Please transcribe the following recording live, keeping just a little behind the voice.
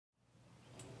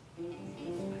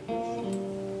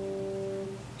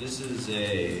This is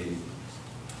a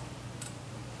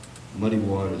Muddy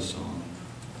Waters song.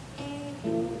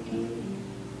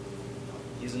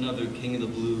 He's another king of the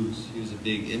blues. He was a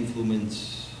big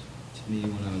influence to me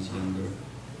when I was younger.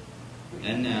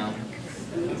 And now.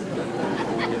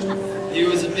 He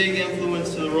was a big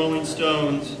influence to the Rolling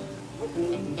Stones.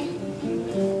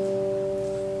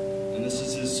 And this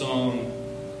is his song,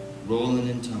 Rollin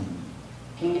and Tumblin.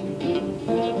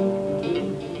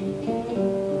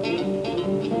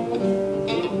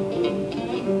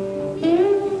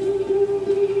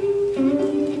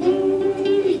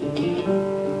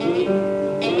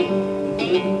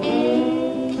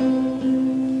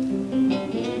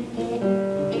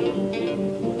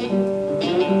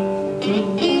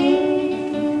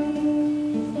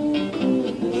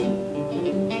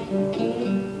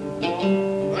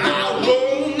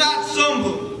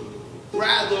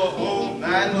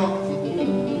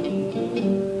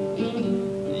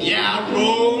 Yeah, I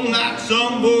roll like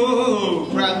stumble,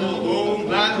 cried the whole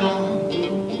night long.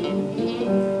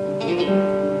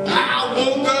 I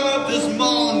woke up this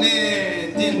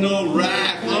morning, didn't know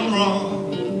right from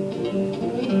wrong.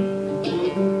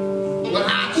 But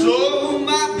I told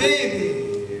my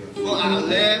baby before I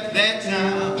left that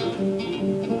town.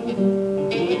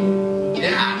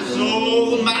 Yeah, I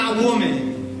told my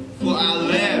woman before I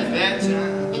left that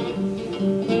town.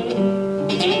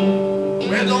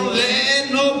 Well, don't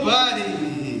let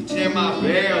nobody tear my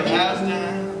barrel house down.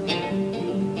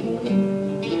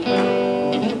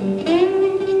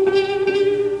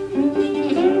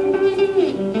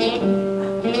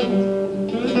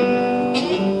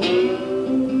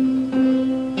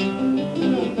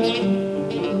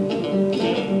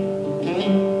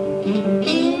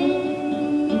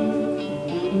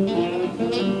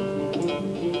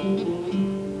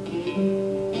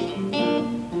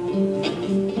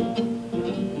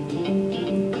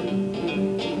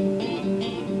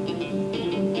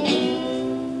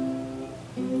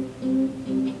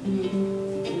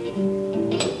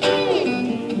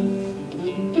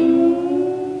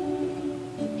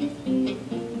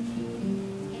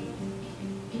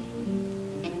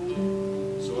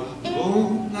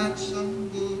 Oh, not some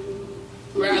good,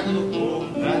 rather all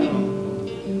night long.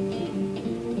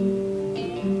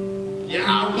 Yeah, I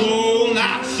roll,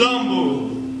 not stumble,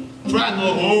 tried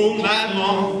the whole night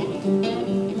long.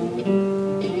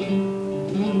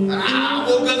 I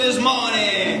woke up this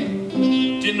morning,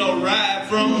 didn't know right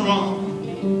from wrong.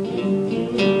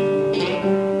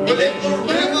 But if the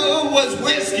river was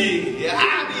whiskey,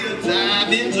 I'd be a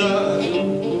diving jug.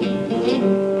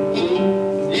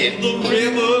 If the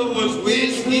river was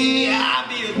whiskey, I'd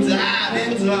be a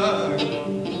diving tug.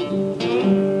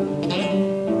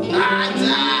 I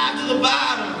dive to the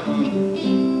bottom,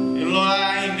 and Lord,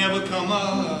 I ain't never come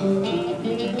up.